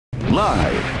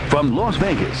Live from Las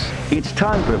Vegas, it's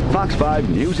time for Fox 5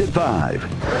 News at 5.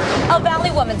 A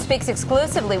Valley woman speaks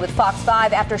exclusively with Fox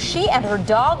 5 after she and her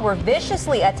dog were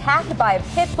viciously attacked by a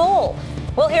pit bull.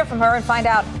 We'll hear from her and find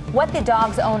out what the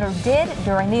dog's owner did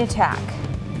during the attack.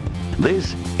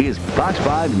 This is Fox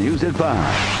 5 News at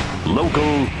 5,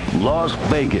 local Las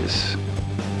Vegas.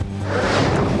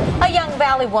 A young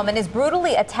Valley woman is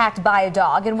brutally attacked by a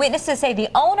dog, and witnesses say the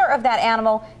owner of that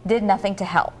animal did nothing to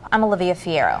help. I'm Olivia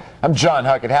Fierro. I'm John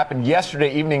Huck. It happened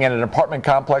yesterday evening at an apartment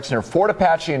complex near Fort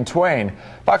Apache and Twain.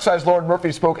 Fox 5's Lauren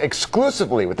Murphy spoke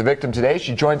exclusively with the victim today.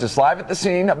 She joins us live at the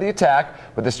scene of the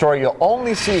attack with the story you'll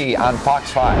only see on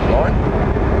Fox 5. Lauren?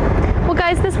 Well,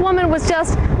 guys, this woman was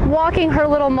just walking her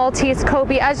little Maltese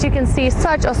Kobe. As you can see,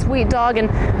 such a sweet dog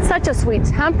and such a sweet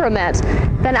temperament.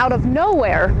 Then out of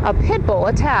nowhere, a pit bull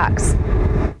attacks.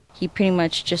 He pretty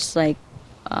much just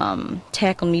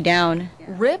tackled me down.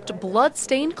 Ripped,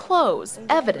 blood-stained clothes,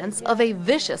 evidence of a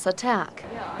vicious attack.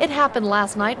 It happened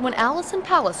last night when Allison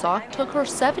Palisock took her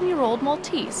 7-year-old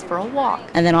Maltese for a walk.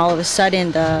 And then all of a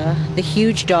sudden, the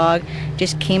huge dog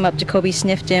just came up to Kobe,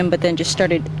 sniffed him, but then just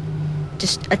started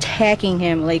attacking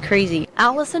him like crazy.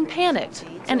 Allison panicked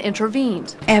and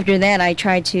intervened. After that, I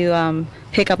tried to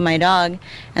pick up my dog,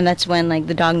 and that's when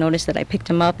the dog noticed that I picked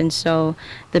him up, and so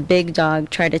the big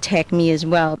dog tried to attack me as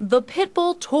well. The pit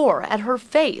bull tore at her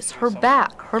face, her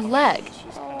back, her leg.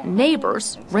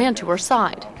 Neighbors ran to her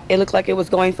side. It looked like it was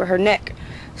going for her neck.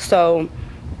 So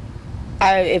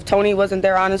if Tony wasn't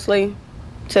there, honestly,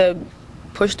 to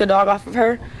push the dog off of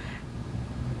her,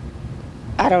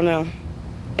 I don't know.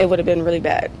 It would have been really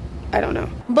bad. I don't know.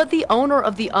 But the owner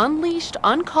of the unleashed,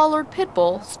 uncollared pit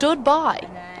bull stood by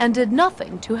and did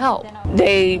nothing to help.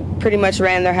 They pretty much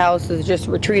ran their houses, just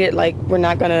retreated like we're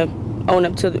not going to own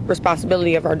up to the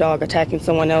responsibility of our dog attacking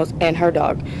someone else and her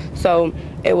dog. So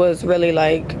it was really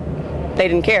like they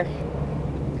didn't care.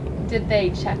 Did they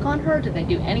check on her? Did they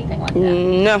do anything like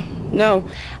that? No.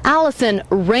 Allison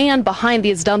ran behind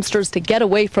these dumpsters to get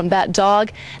away from that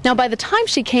dog. Now, by the time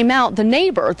she came out, the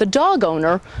neighbor, the dog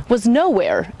owner, was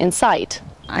nowhere in sight.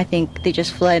 I think they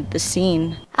just fled the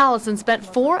scene. Allison spent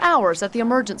 4 hours at the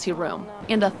emergency room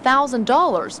and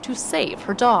 $1,000 to save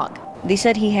her dog. They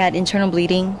said he had internal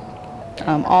bleeding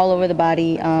all over the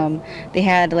body. They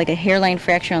had a hairline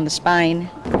fracture on the spine.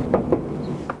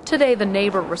 Today, the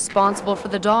neighbor responsible for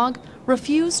the dog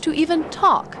refused to even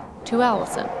talk to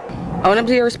Allison. Own up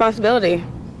to your responsibility.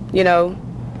 You know,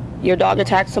 your dog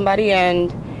attacked somebody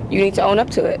and you need to own up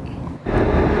to it.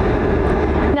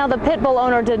 Now, the pit bull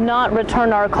owner did not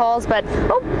return our calls, but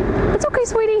it's okay,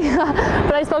 sweetie.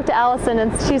 But I spoke to Allison,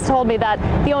 and she's told me that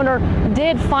the owner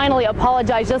did finally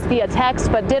apologize just via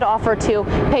text, but did offer to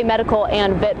pay medical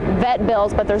and vet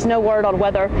bills, but there's no word on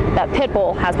whether that pit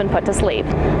bull has been put to sleep.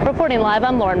 Reporting live,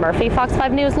 I'm Lauren Murphy, Fox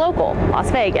 5 News Local,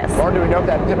 Las Vegas. Lauren, do we know if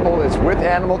that pit bull is with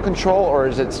animal control or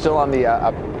is it still on the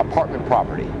apartment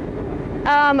property?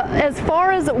 As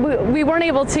far as we weren't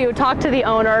able to talk to the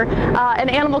owner, and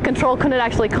animal control couldn't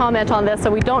actually comment on this, so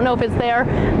we don't know if it's there,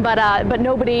 but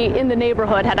nobody in the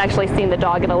neighborhood had actually seen the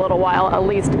dog in a little while, at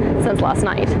least since last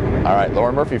night. All right,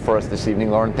 Lauren Murphy for us this evening.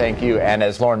 Lauren, thank you. And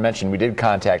as Lauren mentioned, we did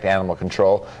contact animal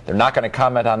control. They're not going to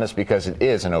comment on this because it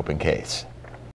is an open case.